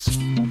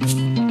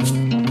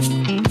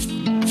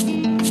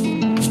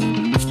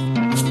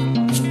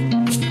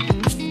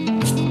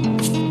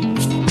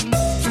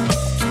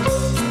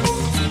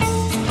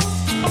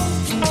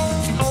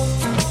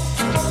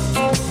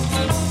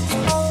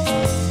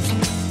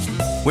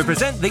We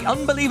present The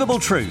Unbelievable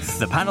Truth,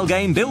 the panel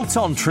game built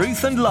on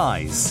truth and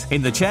lies.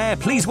 In the chair,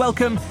 please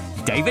welcome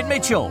David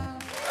Mitchell.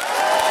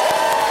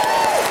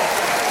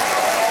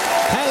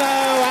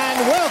 Hello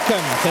and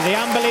welcome to The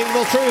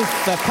Unbelievable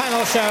Truth, the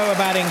panel show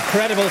about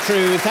incredible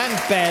truth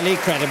and barely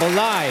credible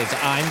lies.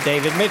 I'm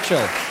David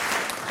Mitchell.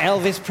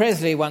 Elvis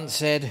Presley once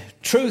said,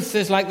 "Truth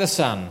is like the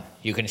sun.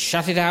 You can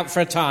shut it out for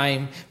a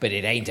time, but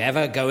it ain't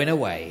ever going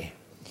away."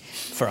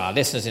 For our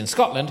listeners in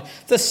Scotland,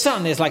 the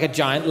sun is like a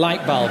giant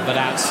light bulb, but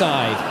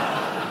outside.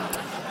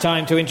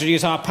 Time to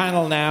introduce our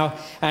panel now,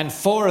 and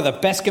 4 of the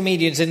best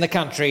comedians in the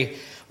country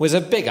was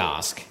a big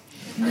ask.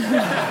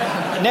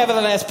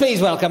 Nevertheless,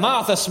 please welcome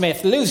Arthur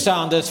Smith, Lou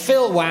Sanders,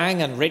 Phil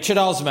Wang and Richard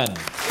Osman.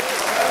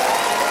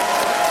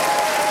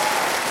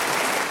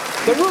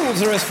 The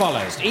rules are as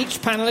follows.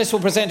 Each panellist will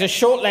present a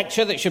short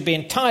lecture that should be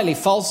entirely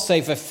false,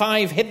 save for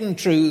 5 hidden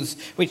truths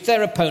which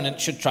their opponent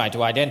should try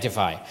to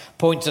identify.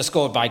 Points are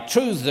scored by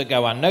truths that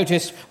go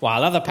unnoticed,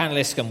 while other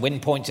panellists can win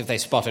points if they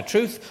spot a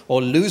truth,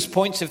 or lose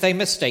points if they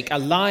mistake a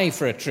lie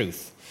for a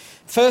truth.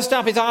 First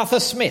up is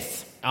Arthur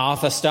Smith.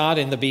 Arthur starred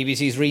in the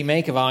BBC's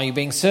remake of Are You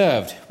Being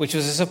Served, which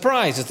was a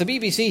surprise, as the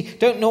BBC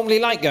don't normally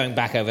like going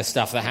back over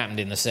stuff that happened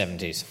in the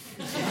 70s.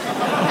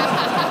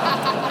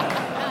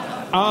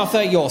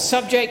 Arthur, your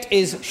subject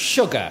is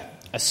sugar,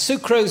 a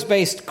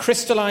sucrose-based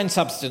crystalline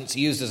substance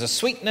used as a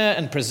sweetener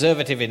and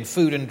preservative in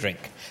food and drink.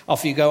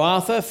 Off you go,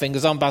 Arthur.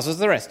 Fingers on buzzers,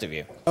 the rest of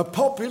you. A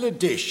popular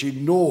dish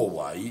in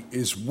Norway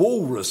is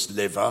walrus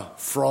liver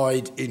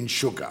fried in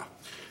sugar.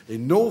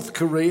 In North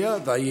Korea,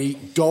 they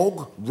eat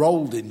dog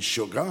rolled in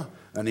sugar.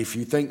 And if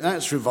you think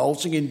that's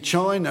revolting, in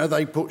China,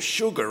 they put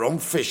sugar on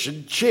fish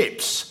and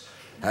chips.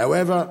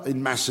 However,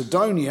 in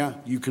Macedonia,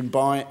 you can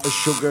buy a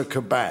sugar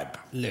kebab.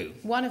 Lou.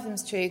 One of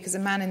them's true because a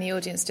man in the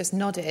audience just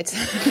nodded.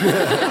 He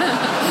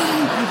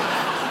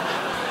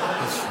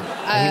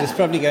was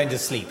probably going to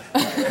sleep.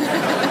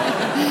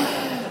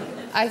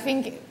 I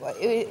think...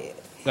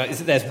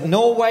 There's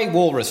Norway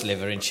walrus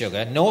liver in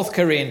sugar, North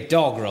Korean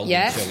dog rolled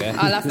in sugar,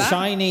 I love that.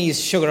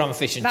 Chinese sugar on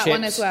fish and chips,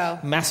 one as well.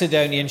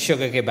 Macedonian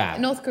sugar kebab.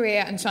 North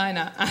Korea and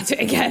China, at it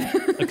again.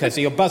 OK,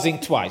 so you're buzzing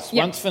twice.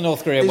 Yep. Once for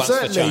North Korea, once for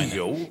China. Is that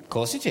legal? Of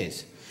course it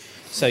is.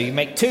 So you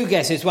make 2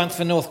 guesses, once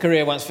for North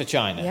Korea, once for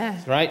China. Yeah.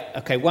 Right?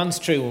 OK, one's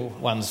true,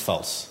 one's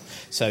false.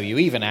 So you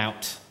even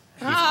out.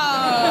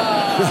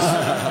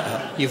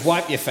 Oh! You've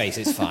wiped your face,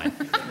 it's fine.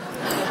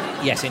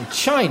 Yes, in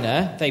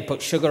China, they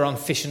put sugar on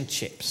fish and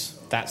chips.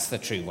 That's the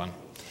true one,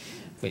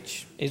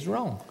 which is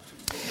wrong.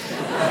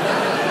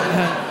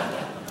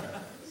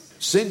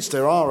 Since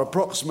there are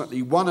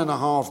approximately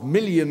 1.5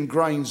 million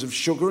grains of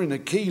sugar in a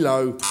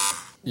kilo...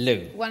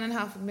 Lou.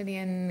 1.5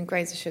 million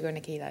grains of sugar in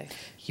a kilo.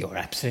 You're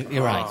absolutely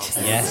right.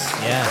 Yes,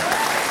 yeah.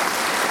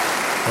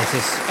 This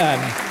is...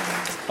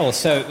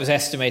 Also, it was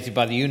estimated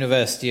by the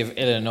University of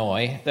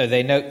Illinois, though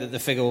they note that the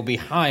figure will be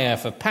higher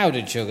for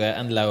powdered sugar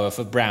and lower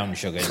for brown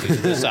sugar due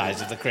to the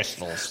size of the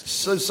crystals.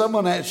 So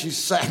someone actually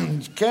sat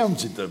and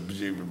counted them,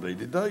 presumably,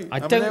 did they?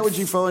 I mean, how would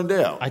you find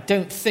out? I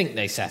don't think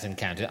they sat and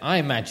counted. I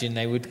imagine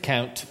they would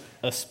count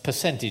a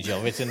percentage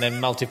of it and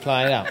then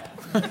multiply it up.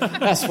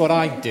 That's what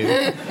I'd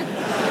do.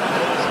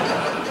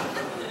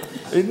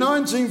 In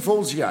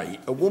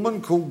 1948, a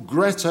woman called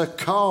Greta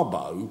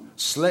Carbo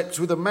slept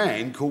with a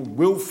man called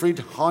Wilfred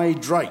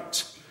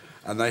Hydrate,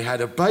 and they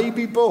had a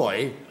baby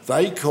boy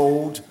they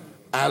called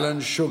Alan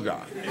Sugar.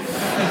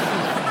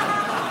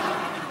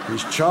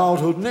 His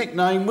childhood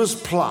nickname was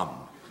Plum.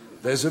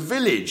 There's a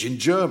village in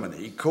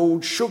Germany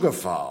called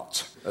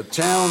Sugarfart, a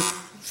town...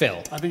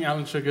 Phil. I think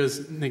Alan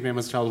Sugar's nickname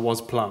as a child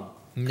was Plum.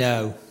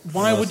 No.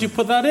 Why would you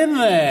put that in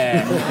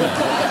there?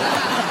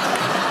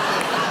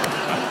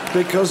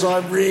 Because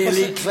I'm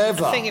really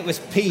clever. I think it was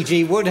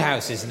P.G.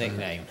 Woodhouse's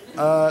nickname.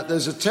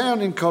 There's a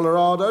town in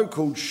Colorado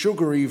called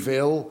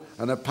Sugaryville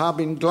and a pub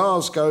in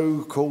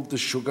Glasgow called the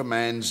Sugar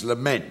Man's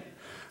Lament.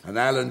 And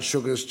Alan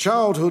Sugar's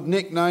childhood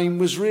nickname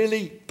was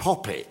really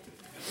Poppet.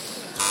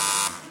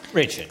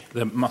 Richard.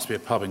 There must be a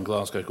pub in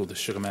Glasgow called the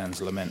Sugar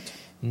Man's Lament.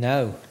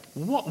 No.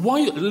 What?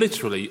 Why?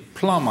 Literally,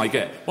 Plum, I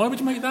get. Why would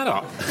you make that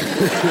up?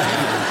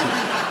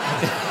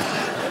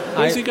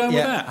 Where's he going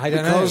with that? I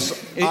don't because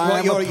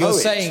know. What you're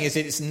saying is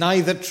it's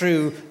neither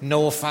true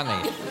nor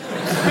funny.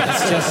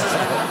 It's just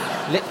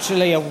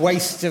literally a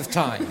waste of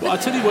time. Well, I'll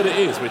tell you what it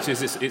is, which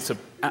is it's an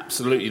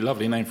absolutely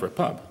lovely name for a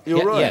pub.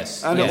 You're right.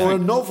 Yes. Or a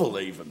novel,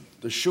 even.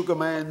 The Sugar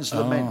Man's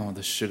Lament. Oh,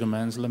 the Sugar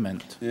Man's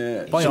Lament.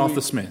 Yeah. By Arthur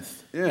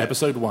Smith. Yeah.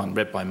 Episode 1,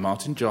 read by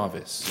Martin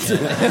Jarvis.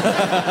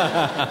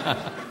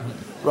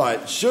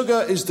 Right,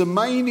 sugar is the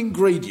main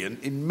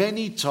ingredient in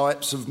many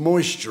types of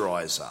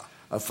moisturiser.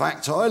 A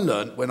fact I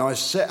learnt when I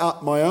set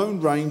up my own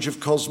range of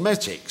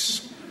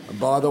cosmetics. And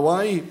by the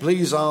way,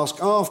 please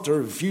ask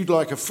after if you'd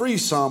like a free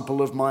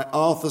sample of my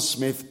Arthur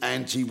Smith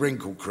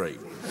anti-wrinkle cream.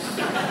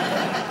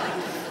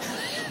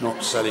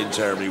 Not selling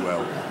terribly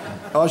well.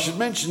 I should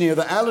mention here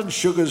that Alan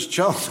Sugar's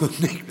childhood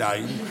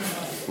nickname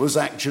was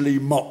actually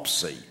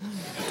Mopsy.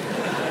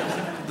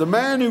 The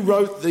man who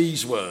wrote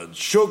these words,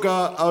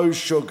 "Sugar, oh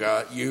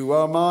sugar, you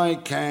are my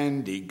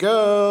candy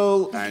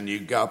girl, and you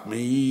got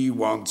me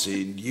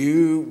wanting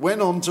you,"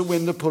 went on to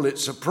win the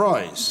Pulitzer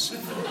Prize,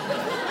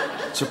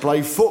 to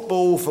play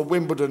football for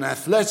Wimbledon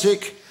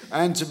Athletic,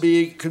 and to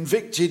be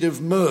convicted of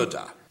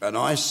murder. And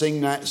I sing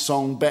that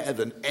song better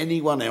than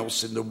anyone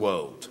else in the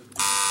world.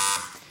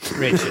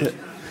 Richard.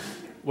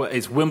 Well,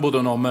 it's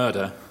Wimbledon or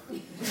murder.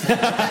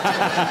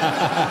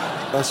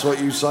 That's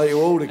what you say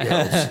to all the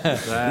girls.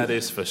 That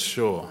is for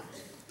sure.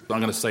 I'm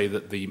going to say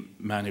that the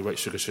man who wrote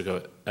Sugar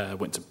Sugar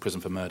went to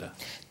prison for murder.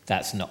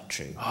 That's not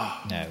true.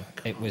 No.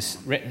 It was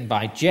written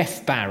by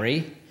Jeff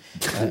Barry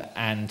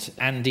and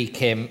Andy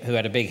Kim, who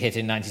had a big hit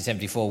in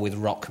 1974 with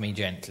Rock Me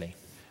Gently.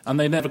 And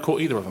they never caught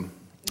either of them.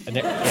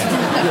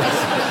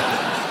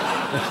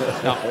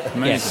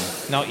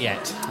 Not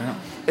yet. Yeah.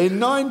 In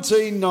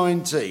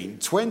 1919,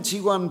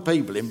 21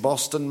 people in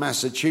Boston,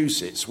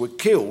 Massachusetts were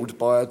killed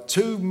by a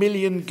 2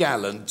 million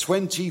gallon,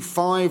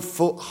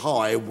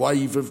 25-foot-high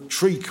wave of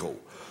treacle,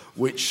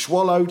 which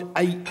swallowed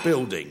 8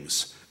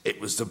 buildings. It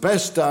was the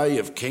best day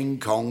of King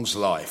Kong's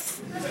life.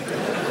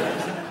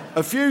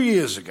 A few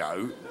years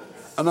ago,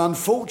 an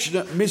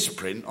unfortunate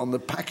misprint on the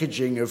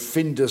packaging of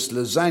Findus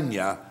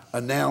lasagna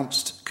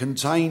announced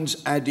contains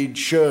added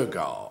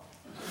sugar.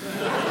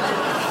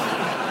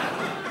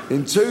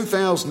 In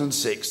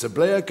 2006, the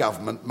Blair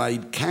government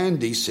made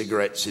candy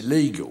cigarettes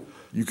illegal.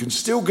 You can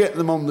still get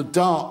them on the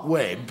dark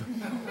web,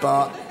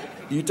 but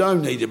you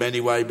don't need them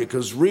anyway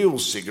because real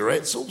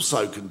cigarettes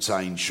also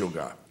contain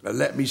sugar. And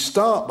let me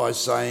start by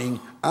saying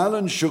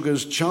Alan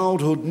Sugar's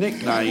childhood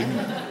nickname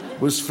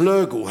was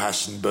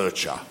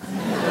Flurgelhassenbercher.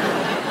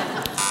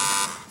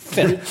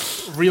 Phil.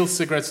 Real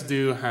cigarettes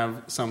do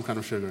have some kind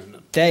of sugar in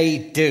them. They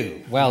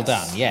do. Well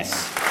done, yes.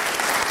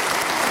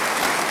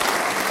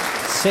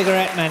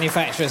 Cigarette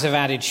manufacturers have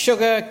added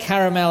sugar,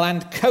 caramel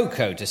and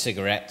cocoa to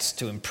cigarettes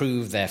to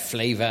improve their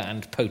flavour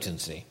and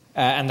potency.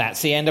 And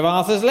that's the end of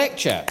Arthur's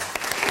lecture.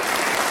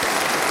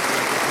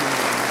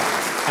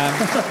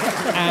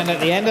 And at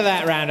the end of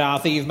that round,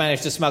 Arthur, you've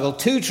managed to smuggle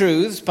 2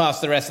 truths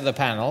past the rest of the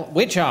panel,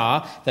 which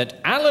are that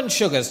Alan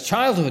Sugar's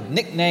childhood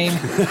nickname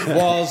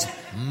was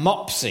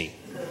Mopsy.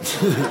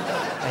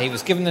 He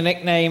was given the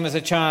nickname as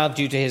a child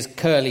due to his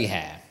curly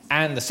hair.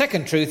 And the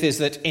second truth is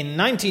that in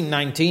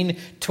 1919,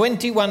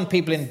 21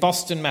 people in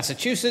Boston,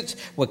 Massachusetts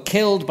were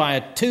killed by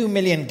a 2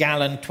 million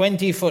gallon,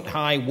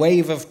 20-foot-high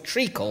wave of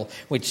treacle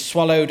which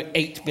swallowed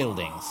 8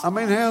 buildings. I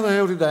mean, how the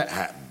hell did that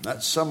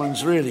happen?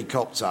 Someone's really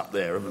cocked up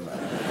there, haven't they?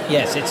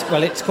 Yes, it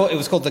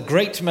was called the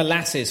Great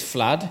Molasses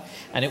Flood,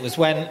 and it was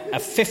when a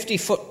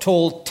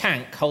 50-foot-tall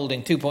tank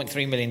holding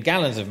 2.3 million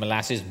gallons of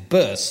molasses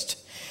burst.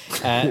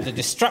 The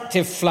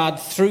destructive flood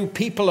threw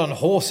people and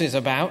horses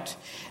about.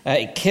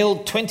 It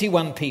killed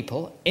 21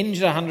 people,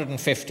 injured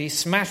 150,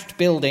 smashed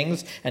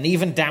buildings, and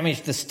even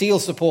damaged the steel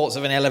supports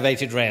of an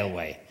elevated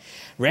railway.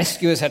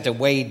 Rescuers had to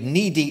wade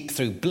knee-deep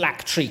through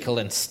black treacle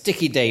and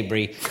sticky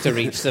debris to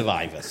reach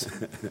survivors.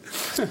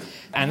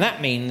 And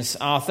that means,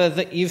 Arthur,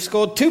 that you've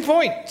scored 2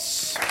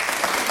 points.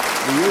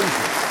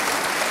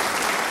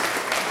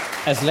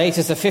 As late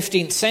as the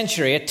 15th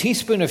century, a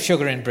teaspoon of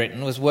sugar in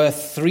Britain was worth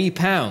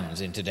 £3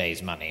 in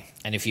today's money.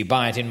 And if you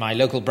buy it in my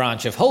local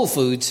branch of Whole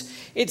Foods,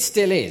 it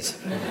still is.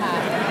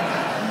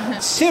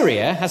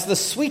 Syria has the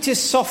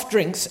sweetest soft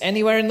drinks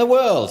anywhere in the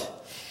world.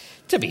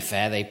 To be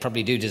fair, they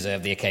probably do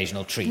deserve the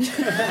occasional treat.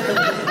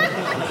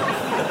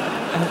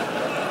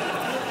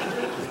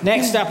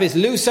 Next up is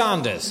Lou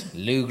Sanders.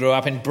 Lou grew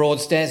up in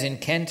Broadstairs in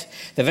Kent,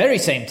 the very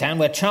same town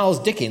where Charles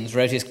Dickens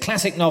wrote his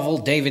classic novel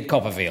David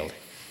Copperfield.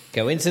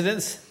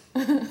 Coincidence?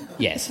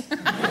 Yes.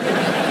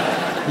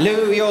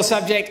 Lou, your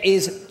subject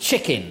is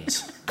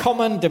chickens.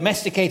 Common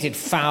domesticated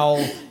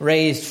fowl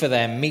raised for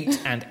their meat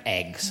and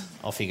eggs.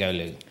 Off you go,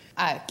 Lou.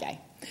 Okay.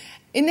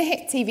 In the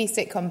hit TV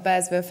sitcom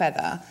Birds of a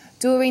Feather,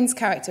 Doreen's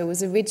character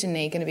was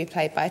originally going to be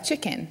played by a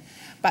chicken,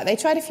 but they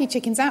tried a few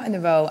chickens out in the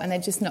role and they're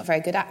just not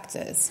very good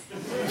actors.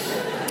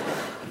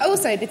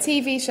 Also, the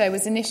TV show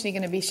was initially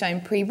going to be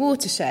shown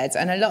pre-Watershed,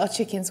 and a lot of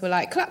chickens were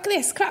like, cluck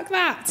this, cluck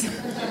that.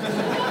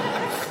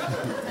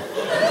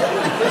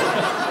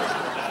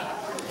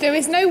 There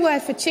is no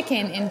word for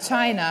chicken in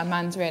China,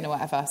 Mandarin or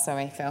whatever.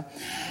 Sorry, Phil.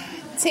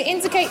 To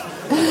indicate...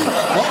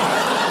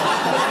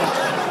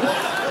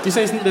 You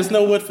say there's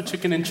no word for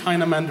chicken in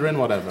China, Mandarin,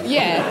 whatever.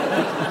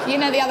 Yeah. You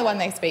know the other one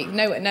they speak.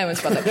 No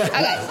one's bothered.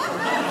 Okay.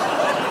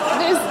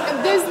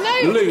 There's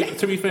no... Lou,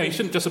 to be fair, you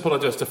shouldn't just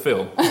apologise to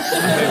Phil.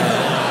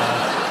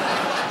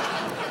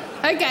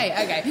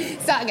 Okay.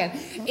 Start again.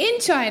 In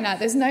China,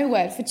 there's no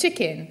word for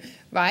chicken,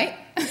 right?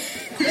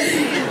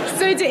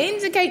 So to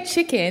indicate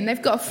chicken,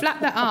 they've got to flap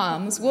their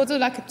arms, waddle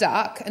like a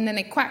duck, and then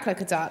they quack like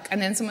a duck, and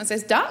then someone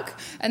says duck,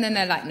 and then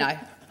they're like, no.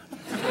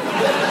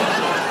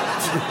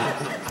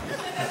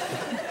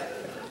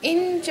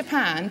 In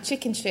Japan,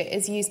 chicken shit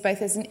is used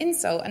both as an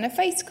insult and a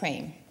face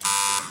cream.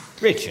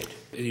 Richard.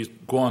 They use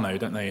guano,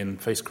 don't they, in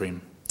face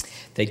cream?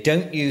 They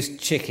don't use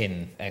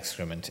chicken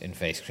excrement in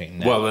face cream,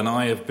 no. Well, then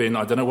I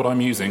don't know what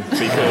I'm using,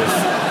 because...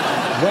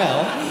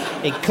 Well...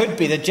 It could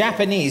be the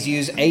Japanese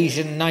use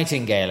Asian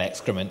nightingale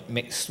excrement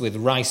mixed with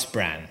rice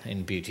bran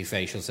in beauty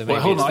facials. So maybe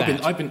Well, hold on, it's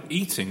that. I've been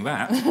eating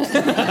that.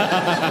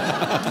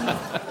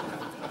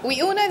 We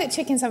all know that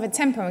chickens have a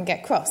temper and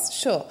get cross,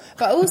 sure.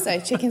 But also,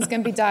 chickens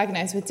can be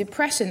diagnosed with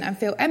depression and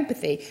feel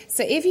empathy.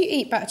 So if you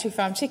eat battery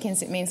farm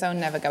chickens, it means they'll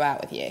never go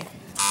out with you.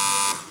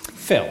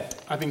 Phil.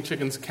 I think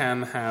chickens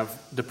can have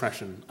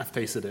depression. I've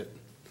tasted it.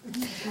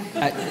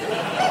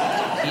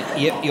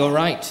 You're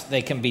right.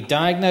 They can be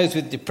diagnosed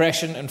with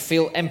depression and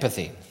feel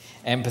empathy.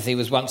 Empathy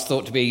was once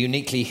thought to be a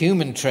uniquely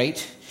human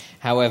trait.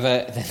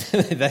 However,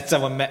 then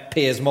someone met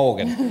Piers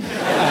Morgan.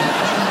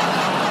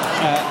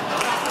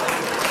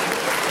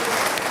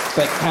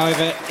 But,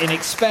 however, in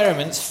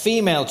experiments,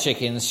 female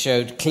chickens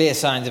showed clear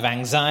signs of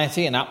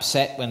anxiety and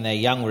upset when their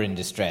young were in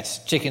distress.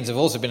 Chickens have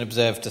also been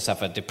observed to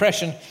suffer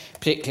depression,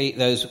 particularly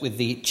those with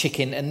the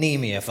chicken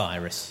anemia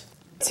virus.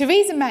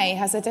 Theresa May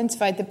has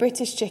identified the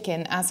British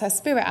chicken as her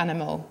spirit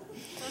animal.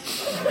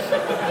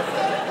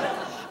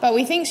 But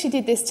we think she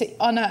did this to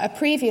honour a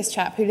previous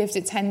chap who lived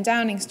at 10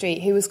 Downing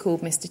Street who was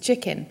called Mr.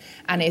 Chicken.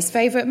 And his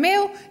favourite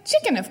meal?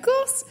 Chicken, of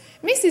course.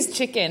 Mrs.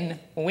 Chicken.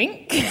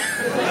 Wink.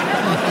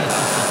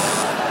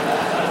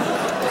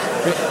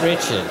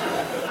 Richard.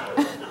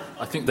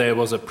 I think there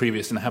was a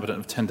previous inhabitant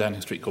of 10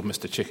 Downing Street called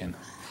Mr. Chicken.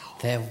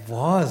 There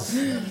was.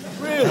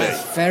 Really?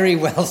 That's very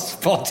well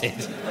spotted.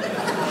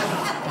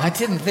 I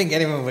didn't think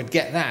anyone would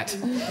get that.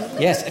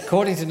 Yes,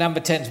 according to Number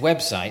 10's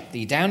website,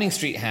 the Downing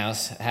Street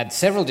house had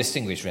several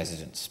distinguished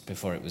residents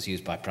before it was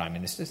used by prime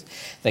ministers.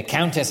 The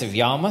Countess of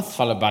Yarmouth,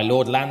 followed by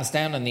Lord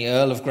Lansdowne and the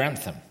Earl of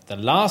Grantham. The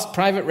last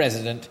private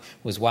resident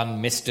was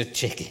one Mr.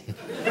 Chicken.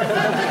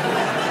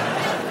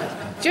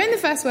 During the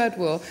First World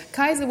War,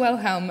 Kaiser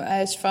Wilhelm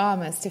urged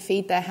farmers to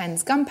feed their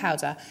hens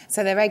gunpowder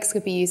so their eggs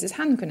could be used as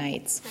hand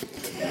grenades.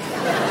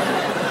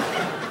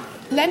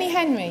 Lenny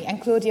Henry and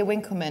Claudia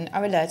Winkleman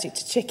are allergic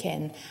to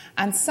chicken,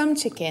 and some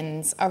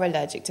chickens are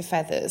allergic to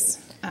feathers.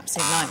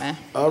 Absolute nightmare.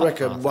 I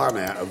reckon one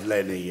out of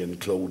Lenny and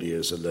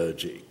Claudia's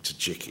allergic to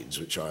chickens,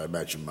 which I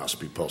imagine must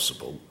be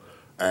possible,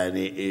 and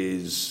it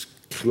is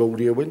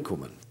Claudia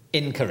Winkleman.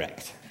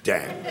 Incorrect.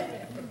 Damn.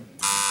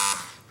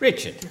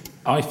 Richard.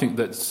 I think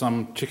that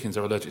some chickens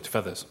are allergic to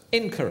feathers.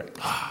 Incorrect.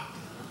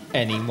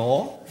 Any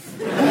more?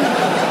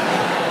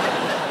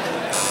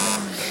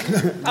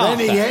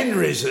 Lenny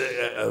Henry's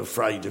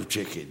afraid of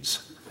chickens.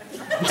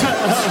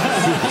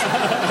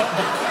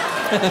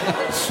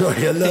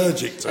 Sorry,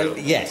 allergic to them.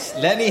 Yes,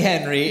 Lenny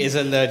Henry is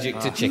allergic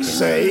to chicken.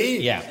 See?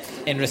 Yeah.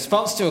 In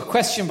response to a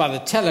question by the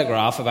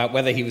Telegraph about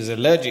whether he was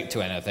allergic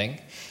to anything,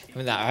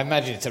 I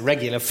imagine it's a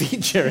regular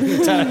feature in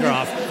the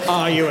Telegraph,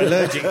 are you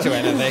allergic to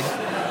anything?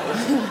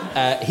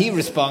 He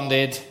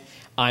responded,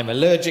 I'm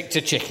allergic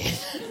to chicken.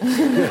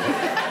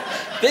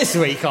 This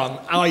week on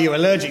Are You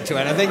Allergic to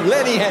Anything?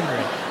 Lenny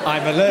Henry,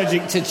 I'm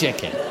allergic to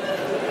chicken.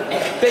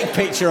 Big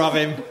picture of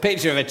him,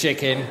 picture of a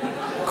chicken,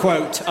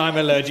 quote, I'm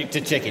allergic to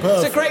chicken.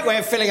 Perfect. It's a great way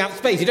of filling up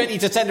space. You don't need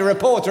to send a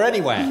reporter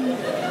anywhere.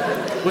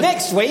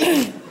 Next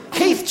week,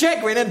 Keith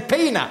Chegwin and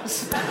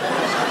peanuts.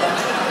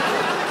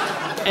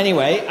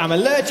 Anyway, I'm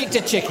allergic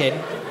to chicken.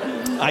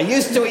 I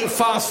used to eat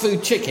fast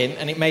food chicken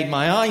and it made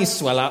my eyes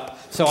swell up,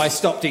 so I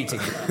stopped eating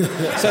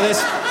it. So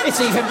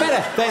it's even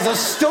better. There's a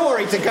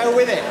story to go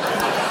with it.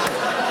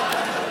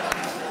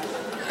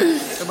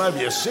 There may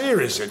be a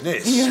series in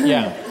this.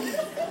 Yeah.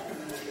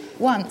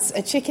 Once,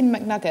 a chicken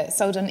McNugget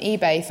sold on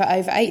eBay for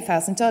over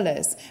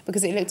 $8,000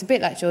 because it looked a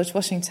bit like George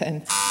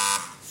Washington.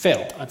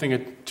 Phil. I think a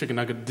chicken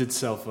nugget did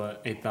sell for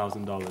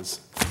 $8,000.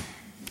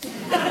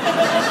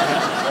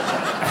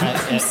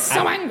 I'm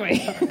so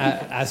angry.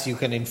 As you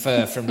can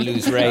infer from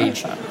Lou's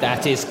rage,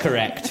 that is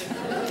correct.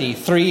 The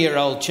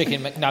 3-year-old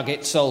chicken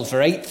McNugget sold for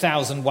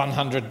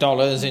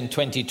 $8,100 in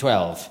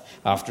 2012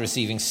 after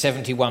receiving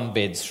 71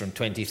 bids from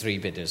 23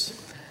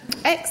 bidders.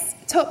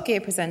 Ex-Top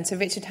Gear presenter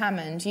Richard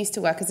Hammond used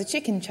to work as a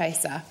chicken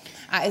chaser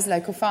at his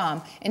local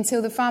farm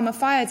until the farmer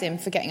fired him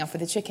for getting off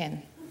with a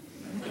chicken.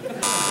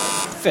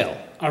 Phil.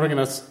 I reckon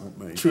that's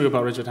true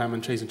about Richard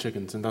Hammond chasing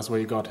chickens, and that's where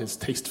he got his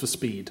taste for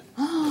speed.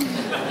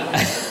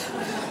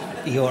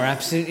 You're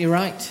absolutely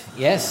right,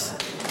 yes.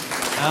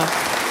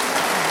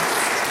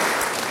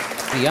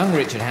 The young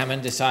Richard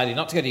Hammond decided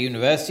not to go to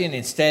university and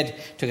instead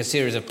took a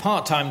series of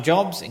part-time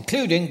jobs,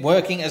 including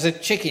working as a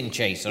chicken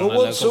chaser on a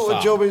local farm. What sort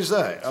of job is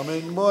that? I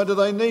mean, why do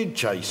they need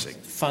chasing?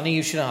 Funny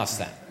you should ask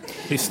that.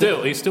 He's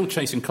still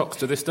chasing cocks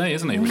to this day,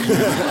 isn't he?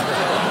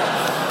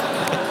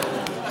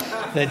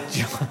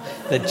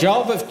 The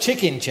job of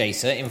chicken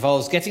chaser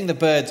involves getting the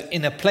birds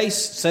in a place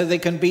so they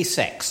can be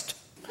sexed.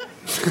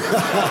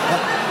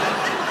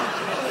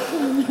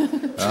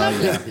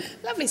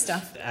 Lovely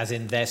stuff. As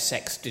in their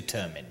sex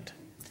determined.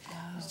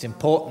 It's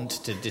important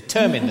to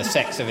determine the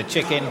sex of a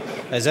chicken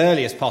as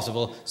early as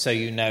possible so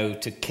you know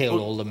to kill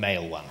all the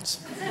male ones.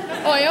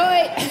 Oi,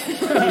 oi!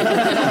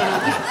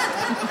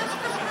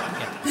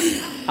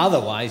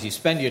 Otherwise, you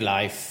spend your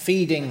life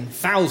feeding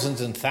thousands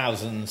and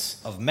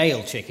thousands of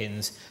male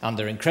chickens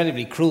under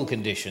incredibly cruel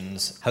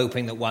conditions,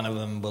 hoping that one of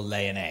them will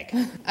lay an egg.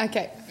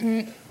 OK.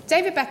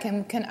 David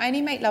Beckham can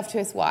only make love to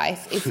his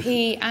wife if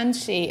he and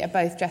she are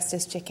both dressed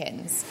as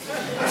chickens.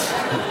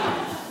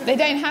 They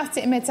don't have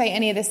to imitate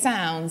any of the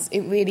sounds.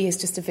 It really is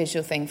just a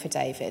visual thing for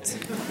David.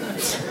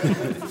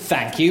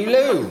 Thank you,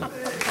 Lou.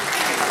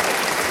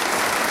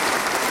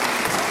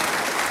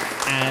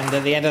 And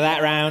at the end of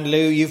that round,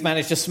 Lou, you've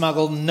managed to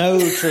smuggle no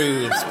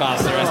truths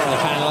past the rest of the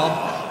panel,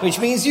 which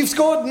means you've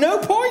scored no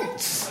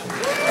points.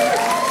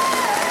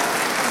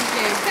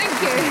 Thank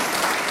you.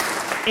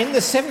 In the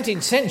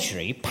 17th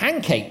century,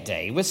 Pancake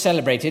Day was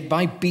celebrated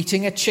by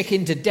beating a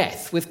chicken to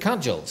death with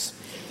cudgels,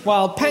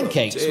 while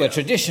pancakes were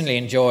traditionally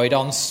enjoyed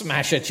on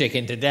Smash a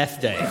Chicken to Death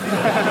Day.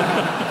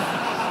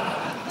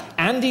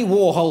 Andy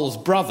Warhol's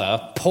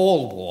brother,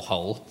 Paul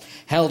Warhol,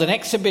 held an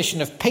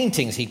exhibition of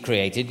paintings he'd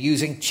created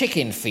using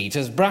chicken feet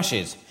as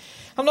brushes.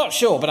 I'm not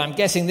sure, but I'm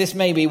guessing this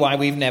may be why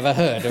we've never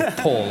heard of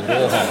Paul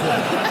Warhol.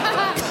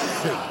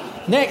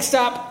 Next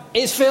up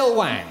is Phil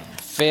Wang.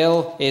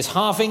 Phil is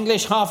half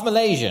English, half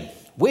Malaysian.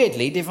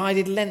 Weirdly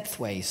divided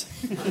lengthways.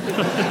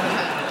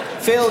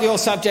 Phil, your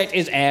subject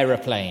is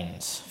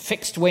aeroplanes.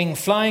 Fixed-wing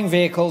flying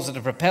vehicles that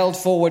are propelled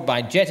forward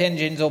by jet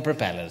engines or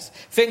propellers.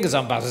 Fingers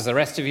on buzzers, the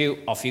rest of you.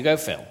 Off you go,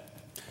 Phil.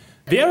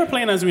 The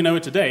aeroplane as we know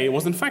it today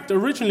was in fact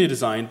originally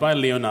designed by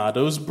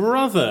Leonardo's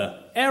brother,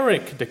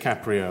 Eric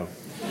DiCaprio.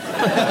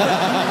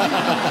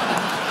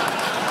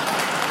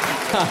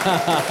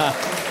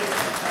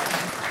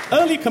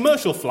 Early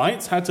commercial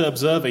flights had to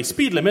observe a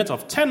speed limit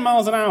of 10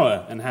 miles an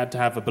hour and had to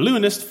have a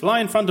balloonist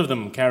fly in front of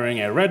them carrying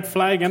a red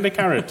flag and a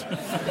carrot.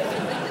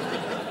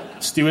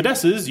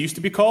 Stewardesses used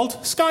to be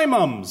called Sky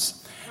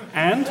Mums.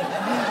 And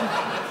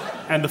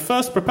the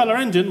first propeller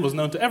engine was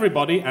known to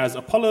everybody as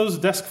Apollo's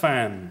desk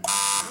fan.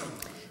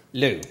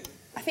 Lou.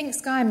 I think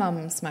Sky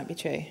Mums might be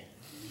true.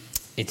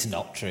 It's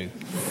not true.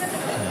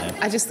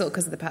 I just thought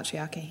because of the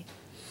patriarchy.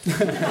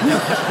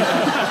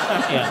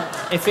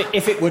 Yeah. If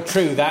it were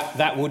true,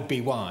 that would be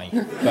why.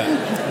 But,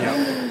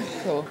 yeah.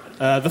 Cool.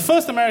 The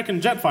first American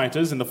jet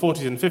fighters in the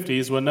 40s and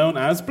 50s were known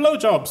as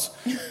blowjobs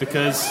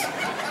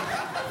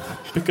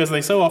because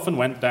they so often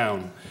went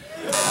down.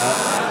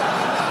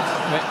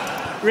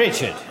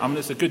 Richard. I mean,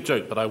 it's a good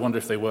joke, but I wonder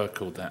if they were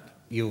called that.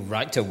 You're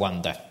right to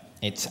wonder.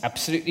 It's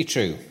absolutely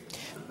true.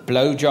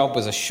 Blowjob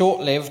was a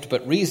short-lived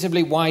but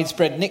reasonably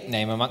widespread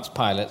nickname amongst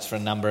pilots for a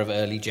number of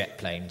early jet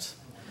planes.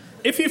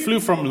 If you flew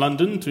from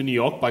London to New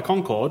York by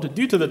Concorde,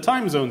 due to the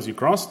time zones you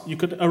crossed, you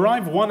could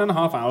arrive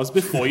 1.5 hours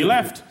before you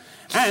left.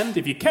 And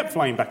if you kept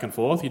flying back and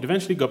forth, you'd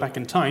eventually go back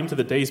in time to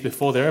the days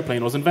before the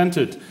airplane was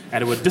invented,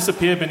 and it would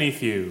disappear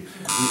beneath you.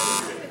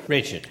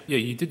 Richard. Yeah,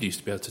 you did used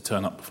to be able to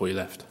turn up before you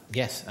left.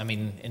 Yes, I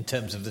mean, in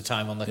terms of the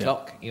time on the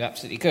clock, you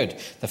absolutely could.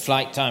 The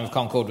flight time of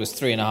Concorde was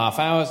 3.5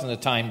 hours, and the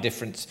time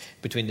difference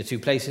between the two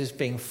places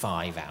being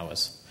 5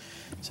 hours.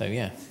 So,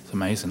 yeah. It's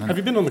amazing, isn't it? Have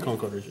you been on the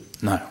Concorde, Richard?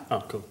 No.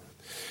 Oh, cool.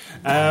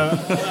 Now,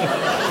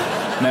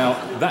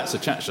 that's a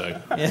chat show.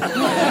 Yeah.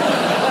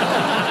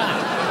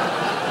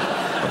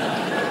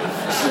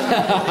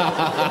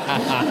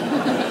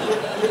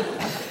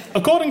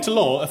 According to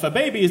law, if a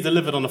baby is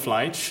delivered on a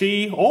flight,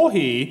 she or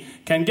he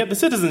can get the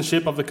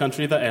citizenship of the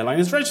country the airline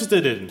is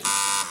registered in.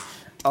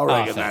 I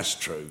reckon that's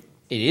true.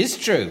 It is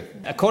true.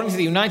 According to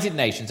the United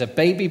Nations, a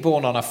baby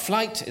born on a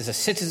flight is a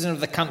citizen of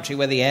the country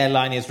where the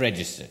airline is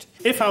registered.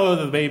 If,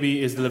 however, the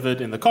baby is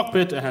delivered in the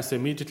cockpit, it has to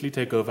immediately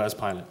take over as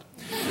pilot.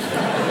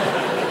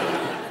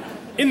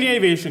 In the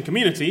aviation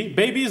community,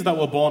 babies that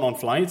were born on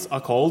flights are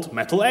called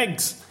metal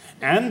eggs,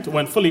 and,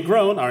 when fully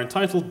grown, are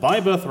entitled by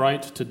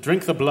birthright to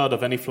drink the blood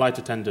of any flight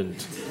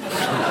attendant.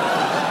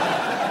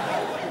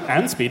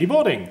 And speedy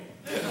boarding.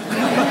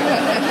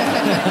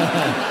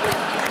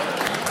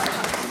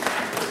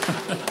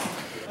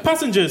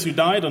 Passengers who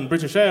died on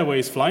British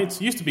Airways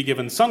flights used to be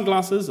given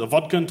sunglasses, a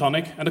vodka and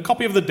tonic, and a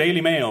copy of the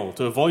Daily Mail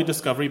to avoid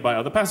discovery by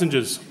other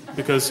passengers,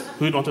 because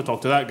who'd want to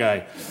talk to that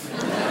guy?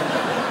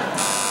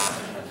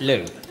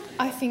 Lou.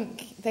 I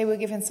think they were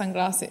given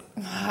sunglasses.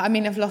 I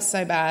mean, I've lost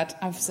so bad.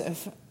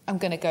 I'm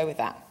going to go with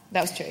that.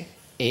 That was true.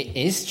 It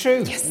is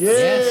true. Yes.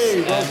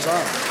 Yay, well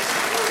done.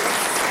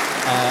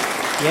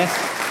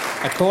 Yes.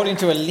 According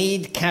to a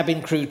lead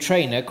cabin crew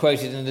trainer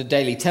quoted in the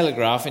Daily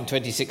Telegraph in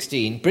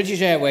 2016, British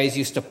Airways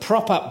used to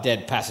prop up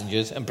dead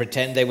passengers and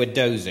pretend they were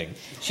dozing.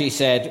 She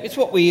said, "It's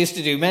what we used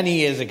to do many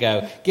years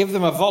ago. Give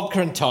them a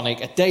vodka and tonic,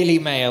 a Daily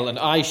Mail and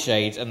eye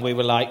shades, and we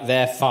were like,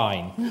 they're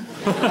fine."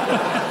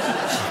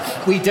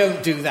 We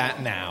don't do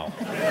that now.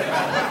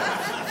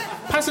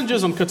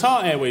 Passengers on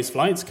Qatar Airways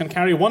flights can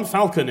carry one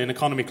Falcon in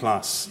economy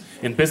class.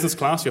 In business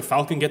class, your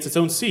Falcon gets its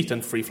own seat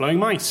and free-flowing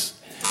mice.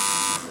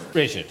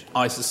 Richard.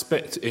 I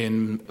suspect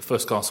in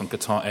first class on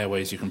Qatar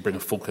Airways you can bring a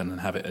Falcon and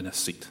have it in a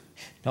seat.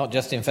 Not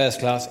just in first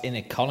class, in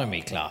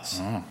economy class.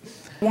 Oh.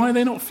 Why are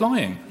they not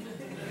flying?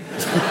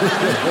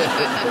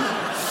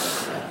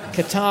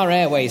 Qatar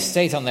Airways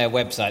state on their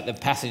website that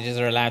passengers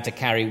are allowed to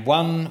carry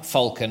one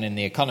Falcon in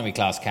the economy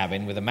class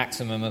cabin, with a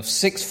maximum of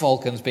 6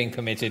 Falcons being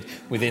permitted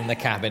within the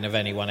cabin of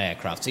any one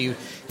aircraft. So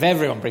if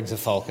everyone brings a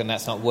Falcon,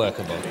 that's not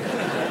workable.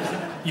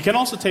 You can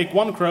also take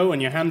one crow in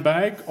your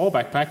handbag or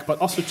backpack,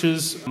 but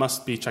ostriches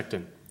must be checked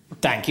in.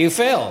 Thank you,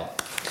 Phil.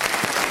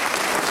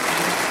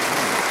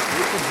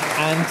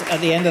 And at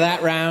the end of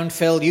that round,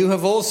 Phil, you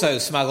have also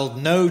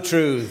smuggled no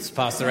truths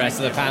past the rest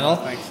of the panel,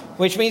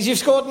 which means you've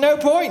scored no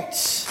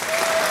points.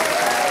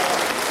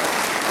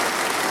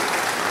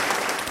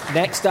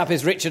 Next up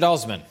is Richard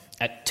Osman.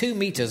 At 2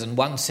 metres and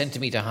 1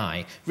 centimetre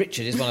high,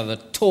 Richard is one of the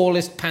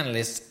tallest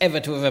panellists ever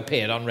to have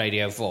appeared on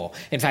Radio 4.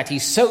 In fact,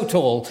 he's so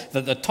tall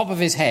that the top of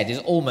his head is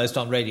almost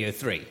on Radio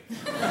 3.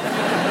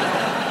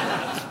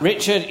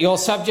 Richard, your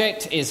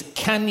subject is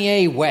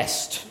Kanye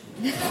West.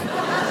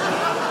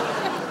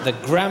 The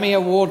Grammy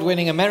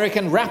Award-winning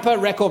American rapper,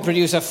 record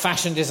producer,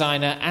 fashion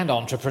designer and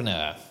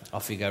entrepreneur.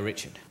 Off you go,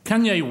 Richard.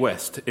 Kanye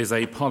West is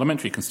a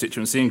parliamentary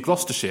constituency in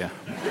Gloucestershire.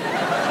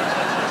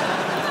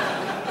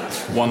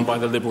 Won by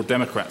the Liberal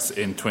Democrats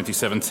in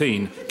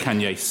 2017.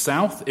 Kanye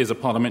South is a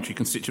parliamentary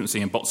constituency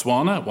in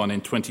Botswana, won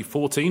in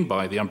 2014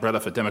 by the Umbrella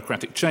for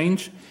Democratic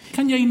Change.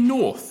 Kanye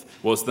North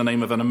was the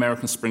name of an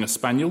American Springer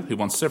Spaniel who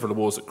won several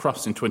awards at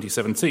Crufts in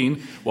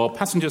 2017, while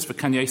passengers for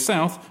Kanye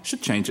South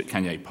should change at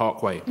Kanye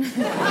Parkway.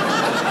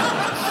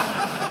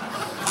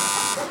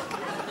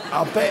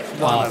 I bet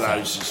one of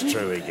those is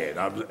true again.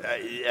 Out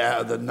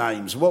of the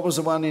names. What was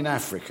the one in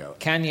Africa?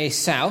 Kanye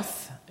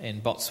South in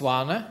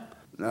Botswana.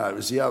 No, it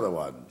was the other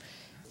one.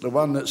 The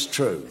one that's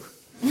true.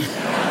 You've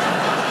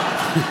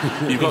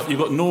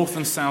got North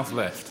and South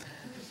left.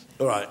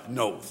 All right,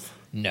 North.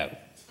 No.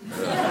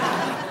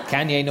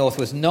 Kanye North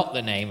was not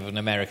the name of an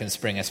American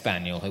Springer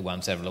Spaniel who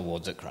won several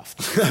awards at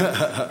Crufts.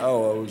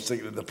 Oh, I was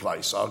thinking of the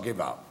place. I'll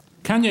give up.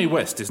 Kanye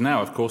West is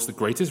now, of course, the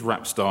greatest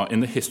rap star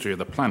in the history of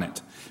the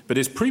planet. But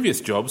his previous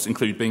jobs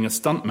include being a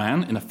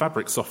stuntman in a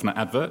fabric softener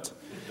advert,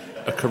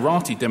 a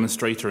karate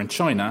demonstrator in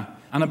China,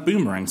 and a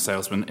boomerang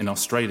salesman in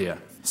Australia.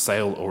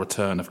 Sale or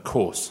return, of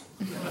course.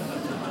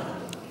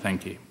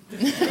 Thank you.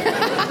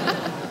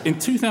 In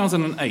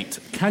 2008,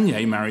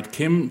 Kanye married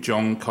Kim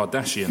Jong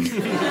Kardashian.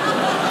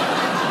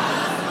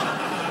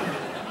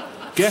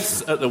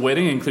 Guests at the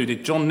wedding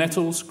included John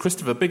Nettles,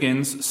 Christopher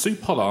Biggins, Sue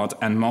Pollard,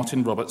 and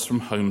Martin Roberts from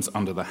Homes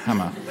Under the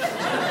Hammer.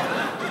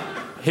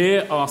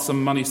 Here are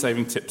some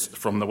money-saving tips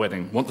from the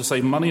wedding. Want to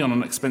save money on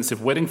an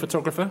expensive wedding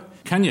photographer?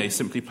 Kanye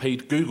simply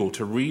paid Google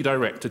to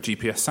redirect a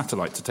GPS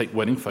satellite to take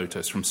wedding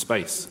photos from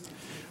space.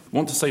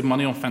 Want to save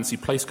money on fancy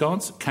place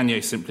cards?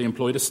 Kanye simply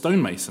employed a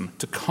stonemason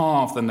to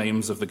carve the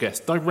names of the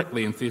guests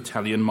directly into the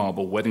Italian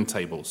marble wedding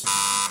tables.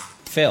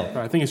 Phil.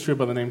 I think it's true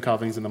about the name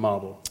carvings in the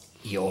marble.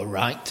 You're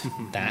right.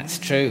 That's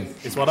true.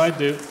 It's what I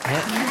do.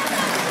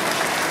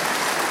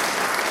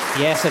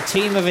 Yes, a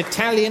team of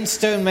Italian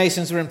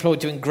stonemasons were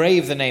employed to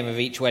engrave the name of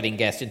each wedding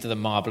guest into the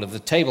marble of the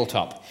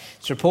tabletop.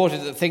 It's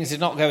reported that things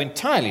did not go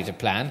entirely to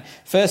plan.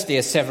 Firstly,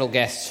 as several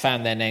guests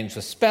found their names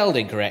were spelled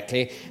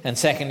incorrectly, and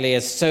secondly,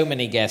 as so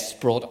many guests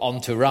brought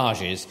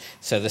entourages,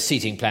 so the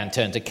seating plan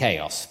turned to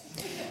chaos.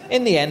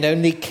 In the end,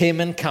 only Kim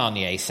and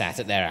Kanye sat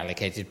at their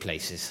allocated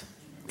places.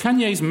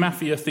 Kanye's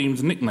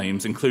mafia-themed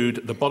nicknames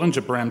include the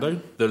Bollinger Brando,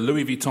 the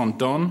Louis Vuitton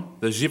Don,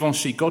 the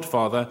Givenchy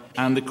Godfather,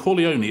 and the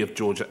Corleone of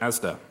Georgia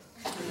Asda.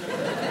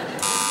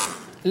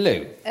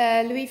 Lou.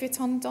 Louis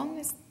Vuitton Don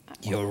is...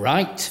 You're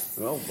right.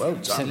 Well done.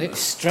 Absolutely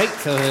straight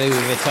for the Louis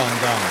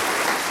Vuitton Don.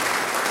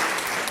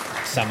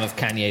 Some of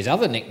Kanye's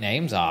other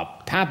nicknames are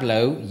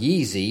Pablo,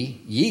 Yeezy,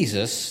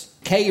 Yeezus,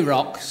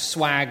 K-Rock,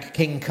 Swag,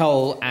 King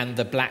Cole, and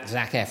the Black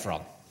Zac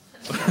Efron.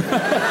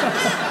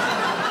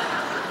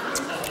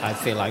 I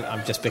feel like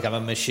I've just become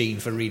a machine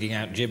for reading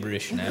out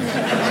gibberish now.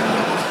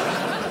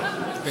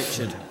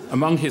 Richard.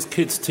 Among his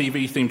kids'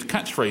 TV-themed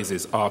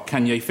catchphrases are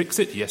Kanye fix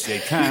it, yes ye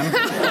can.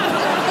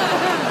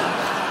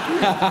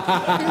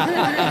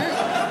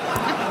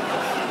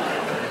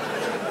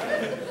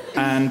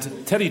 And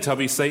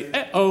Teletubbies say,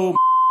 eh-oh.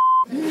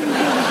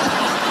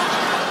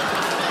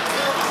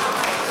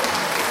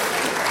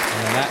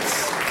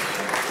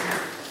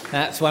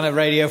 That's one of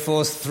Radio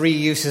 4's 3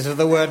 uses of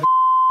the word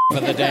for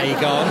the day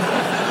gone.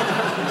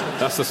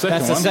 That's the second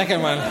one. That's the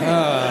second one.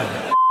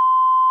 Oh.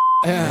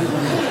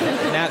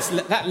 Now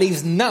that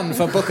leaves none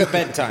for Book of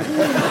Bedtime.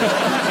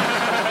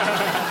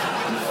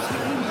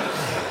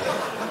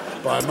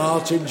 By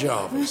Martin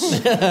Jarvis.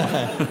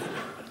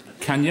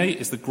 Kanye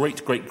is the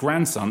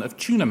great-great-grandson of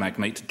tuna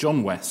magnate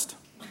John West.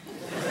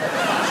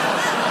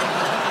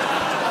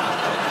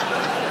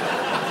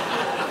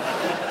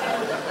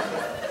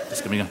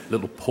 Just giving a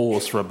little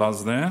pause for a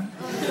buzz there.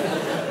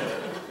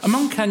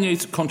 Among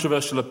Kanye's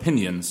controversial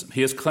opinions,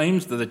 he has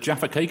claimed that the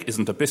Jaffa cake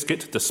isn't a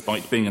biscuit,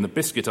 despite being in the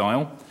biscuit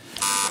aisle.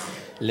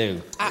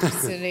 Lou.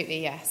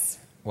 Absolutely, yes.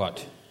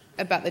 What?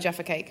 About the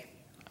Jaffa cake.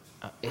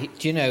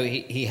 Do you know,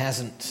 he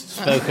hasn't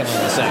spoken on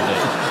the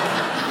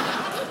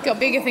subject. Got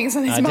bigger things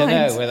on his I mind.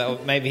 don't know, whether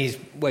maybe he's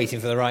waiting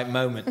for the right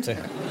moment to...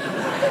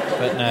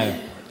 But no.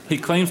 He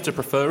claims to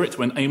prefer it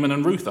when Eamon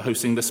and Ruth are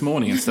hosting This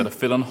Morning instead of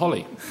Phil and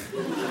Holly.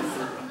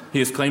 He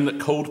has claimed that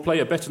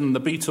Coldplay are better than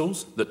the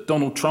Beatles, that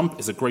Donald Trump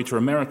is a greater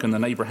American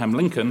than Abraham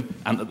Lincoln,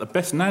 and that the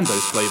best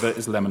Nando's flavour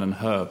is lemon and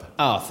herb.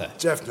 Arthur.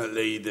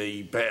 Definitely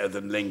the better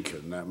than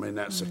Lincoln. I mean,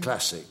 that's a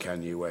classic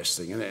Kanye West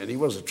thing, isn't it? And he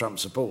was a Trump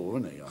supporter,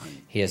 wasn't he, I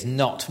think? He has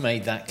not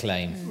made that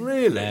claim.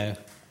 Really? No.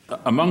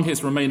 Among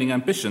his remaining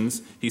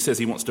ambitions, he says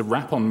he wants to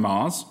rap on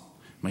Mars,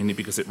 mainly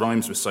because it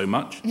rhymes with so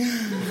much.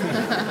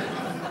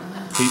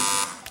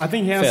 I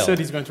think he has Phil. said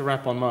he's going to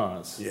rap on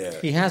Mars. Yeah.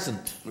 He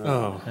hasn't.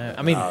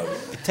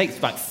 It takes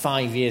about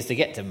 5 years to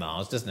get to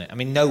Mars, doesn't it? I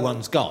mean, no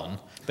one's gone,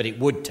 but it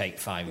would take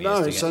 5 years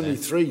No, to it's get only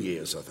there. 3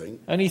 years, I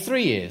think. Only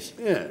 3 years?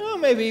 Yeah. Oh,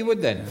 maybe he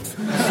would then.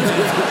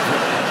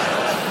 Yeah.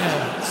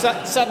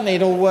 Suddenly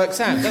it all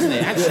works out, doesn't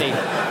it? Actually,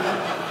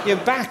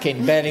 you're back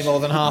in barely more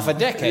than half a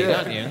decade,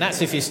 aren't you? And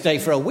that's if you stay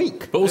for a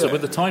week. But also,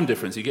 with the time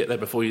difference, you get there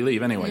before you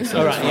leave anyway. So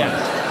All right,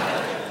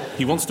 yeah.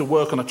 he wants to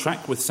work on a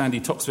track with Sandy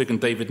Toksvig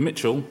and David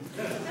Mitchell,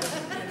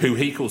 who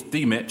he calls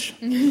D-Mitch.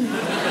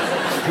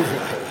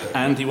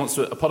 And he wants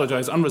to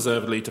apologise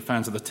unreservedly to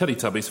fans of the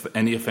Teletubbies for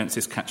any offence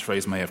his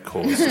catchphrase may have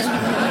caused.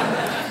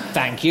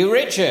 Thank you,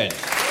 Richard.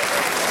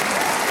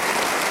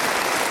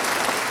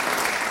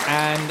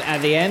 And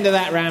at the end of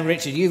that round,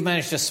 Richard, you've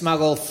managed to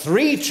smuggle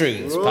 3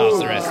 truths past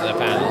the rest of the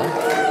panel.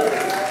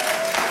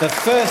 The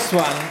first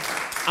one,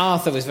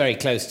 Arthur was very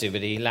close to,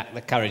 but he lacked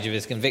the courage of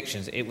his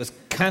convictions. It was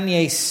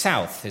Kanye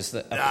South, is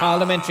a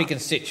parliamentary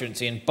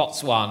constituency in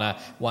Botswana,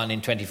 won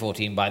in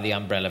 2014 by the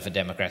Umbrella for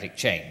Democratic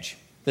Change.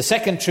 The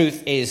second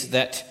truth is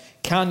that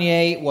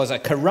Kanye was a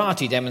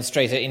karate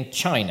demonstrator in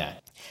China.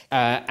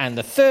 And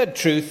the third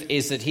truth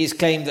is that he's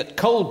claimed that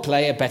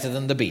Coldplay are better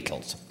than the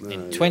Beatles.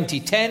 In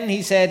 2010,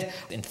 he said,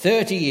 in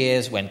 30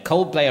 years, when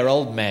Coldplay are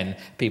old men,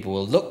 people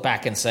will look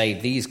back and say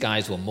these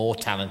guys were more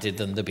talented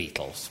than the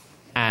Beatles.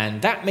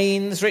 And that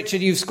means, Richard,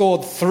 you've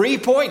scored 3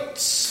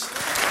 points.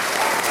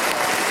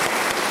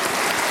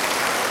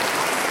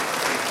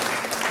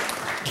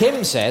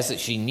 Kim says that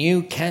she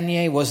knew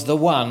Kanye was the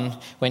one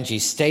when she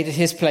stayed at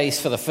his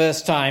place for the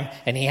first time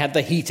and he had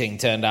the heating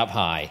turned up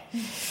high.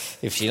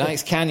 If she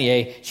likes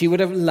Kanye, she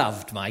would have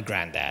loved my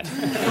granddad.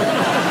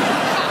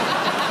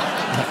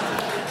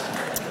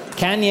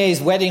 Kanye's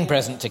wedding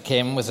present to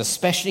Kim was a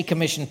specially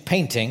commissioned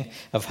painting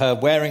of her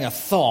wearing a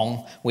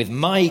thong with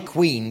My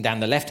Queen down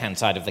the left-hand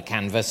side of the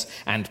canvas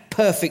and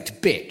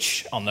Perfect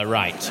Bitch on the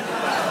right.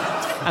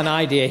 An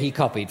idea he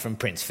copied from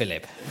Prince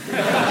Philip.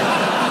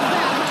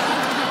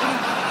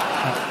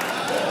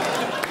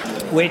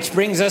 Which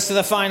brings us to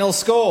the final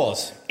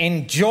scores.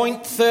 In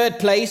joint third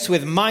place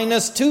with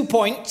 -2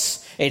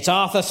 points, it's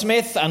Arthur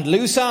Smith and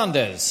Lou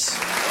Sanders.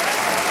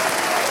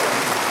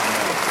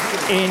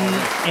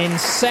 In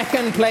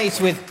second place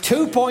with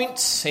 2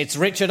 points, it's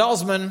Richard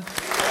Osman.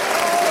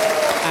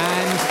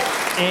 And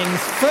in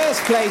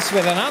first place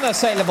with an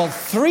unassailable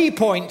 3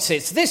 points,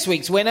 it's this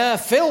week's winner,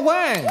 Phil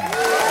Wang.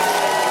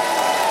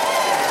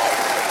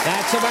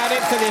 That's about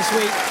it for this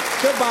week.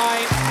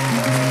 Goodbye.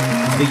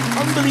 The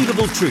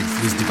Unbelievable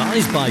Truth was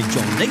devised by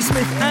John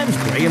Naismith and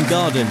Graham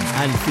Garden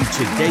and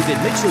featured David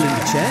Mitchell in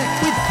the chair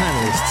with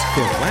panellists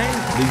Phil Wang,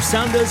 Lou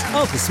Sanders,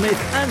 Arthur Smith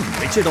and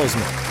Richard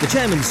Osman. The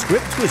chairman's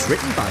script was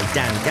written by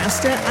Dan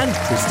Gaster and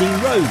Christine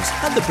Rose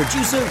and the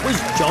producer was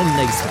John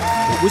Naismith.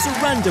 It was a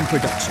random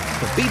production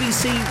for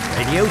BBC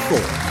Radio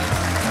 4.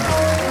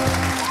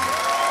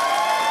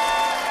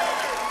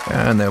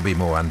 And there'll be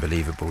more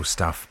unbelievable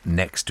stuff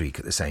next week at the same